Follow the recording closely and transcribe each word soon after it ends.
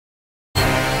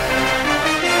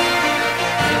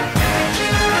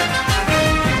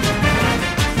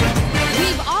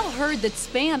said that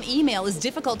spam email is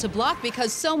difficult to block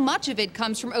because so much of it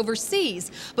comes from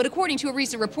overseas. But according to a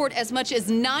recent report, as much as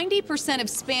 90% of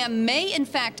spam may in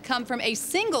fact come from a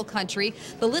single country,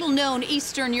 the little-known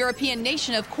Eastern European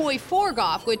nation of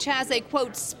Koy4Goff, which has a,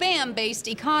 quote, spam-based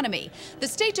economy. The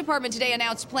State Department today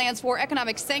announced plans for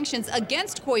economic sanctions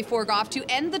against Koy4Goff to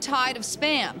end the tide of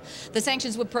spam. The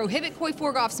sanctions would prohibit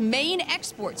Koy4Goff's main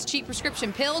exports, cheap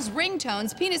prescription pills,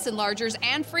 ringtones, penis enlargers,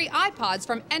 and free iPods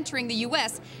from entering the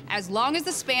U.S. as long as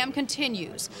the spam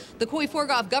continues. The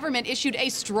Koy4Goff government issued a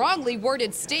strongly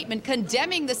worded statement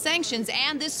condemning the sanctions,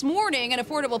 and this morning in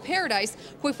Affordable Paradise,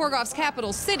 Koy4Goff's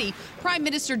capital city, Prime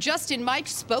Minister Justin Mike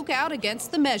spoke out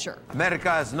against the measure. America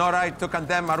has no right to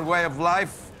condemn our way of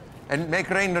life and make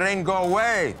rain go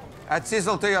away. Add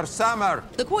sizzle to your summer.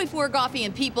 The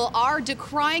Koy4Goffian people are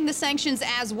decrying the sanctions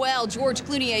as well. George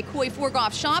Clooney, a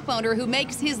Koy4Goff shop owner who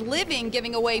makes his living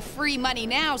giving away free money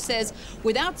now, says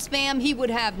without spam, he would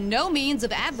have no means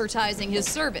of advertising his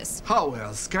service. How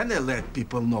else can I let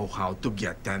people know how to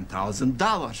get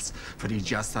 $10,000 free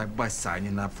just by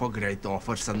signing up for great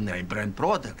offers on name brand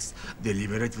products,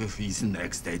 delivered with easy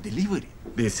next day delivery?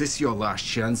 This is your last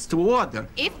chance to order.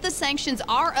 If the sanctions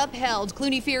are upheld,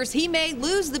 Clooney fears he may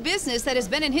lose the business that has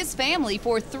been in his family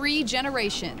for 3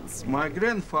 generations. My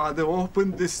grandfather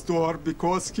opened this store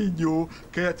because he knew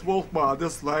catwalk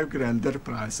models like grander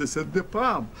prices at the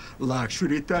palm.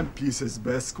 Luxury timepieces,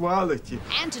 best quality.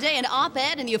 And today an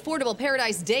op-ed in the Affordable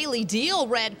Paradise Daily Deal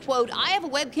read, quote, I have a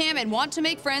webcam and want to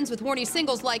make friends with horny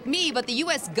singles like me, but the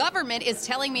U.S. government is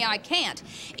telling me I can't.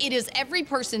 It is every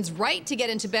person's right to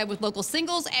get into bed with local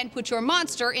singles and put your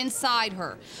monster inside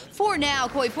her. For now,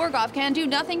 Koy4Goff can do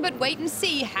nothing but wait and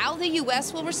see how the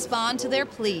U.S. will respond to their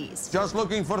pleas. Just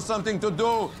looking for something to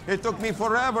do. It took me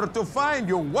forever to find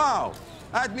you. Wow.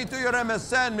 Add me to your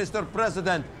MSN, Mr.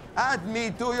 President. Add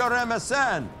me to your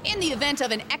MSN. In the event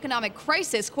of an economic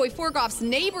crisis, Koy4Goff's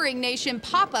neighboring nation,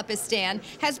 Pop-Upistan,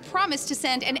 has promised to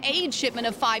send an aid shipment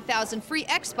of 5,000 free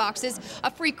Xboxes, a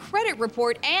free credit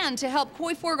report, and to help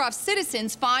Koy4Goff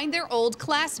citizens find their old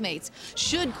classmates.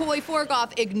 Should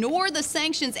Koy4Goff ignore the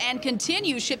sanctions and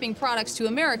continue shipping products to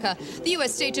America, the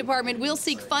U.S. State Department will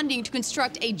seek funding to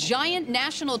construct a giant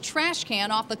national trash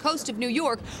can off the coast of New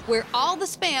York where all the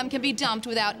spam can be dumped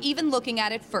without even looking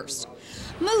at it first.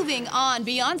 Moving on,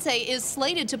 Beyonce is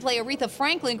slated to play Aretha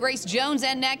Franklin, Grace Jones,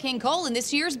 and Nat King Cole in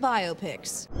this year's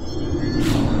biopics.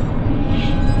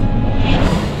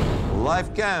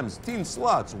 Live cams, teen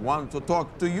sluts want to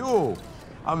talk to you.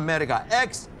 America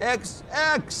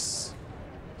XXX.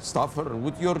 Stuff her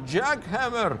with your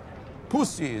jackhammer.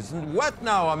 Pussy isn't wet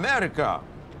now, America.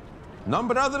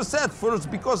 Number other set first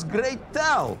because great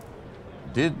tell.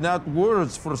 Did not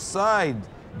words for side,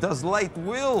 does light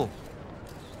will.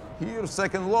 Here,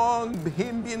 second long,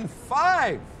 him in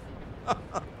 5.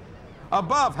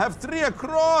 Above, have 3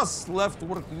 across. Left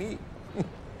work me.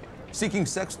 Seeking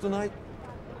sex tonight?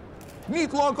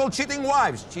 Meet local cheating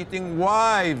wives. Cheating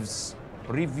wives.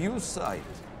 Review site.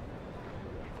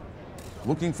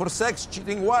 Looking for sex,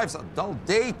 cheating wives, adult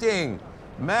dating.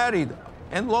 Married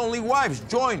and lonely wives.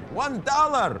 Join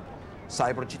 $1.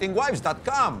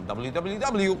 Cybercheatingwives.com.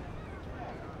 www.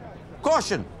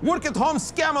 Caution, work-at-home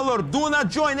scam alert. Do not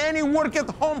join any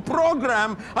work-at-home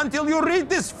program until you read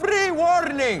this free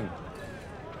warning.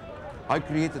 I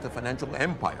created a financial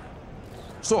empire.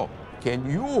 So, can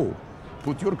you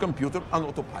put your computer on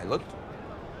autopilot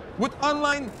with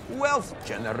online wealth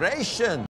generation?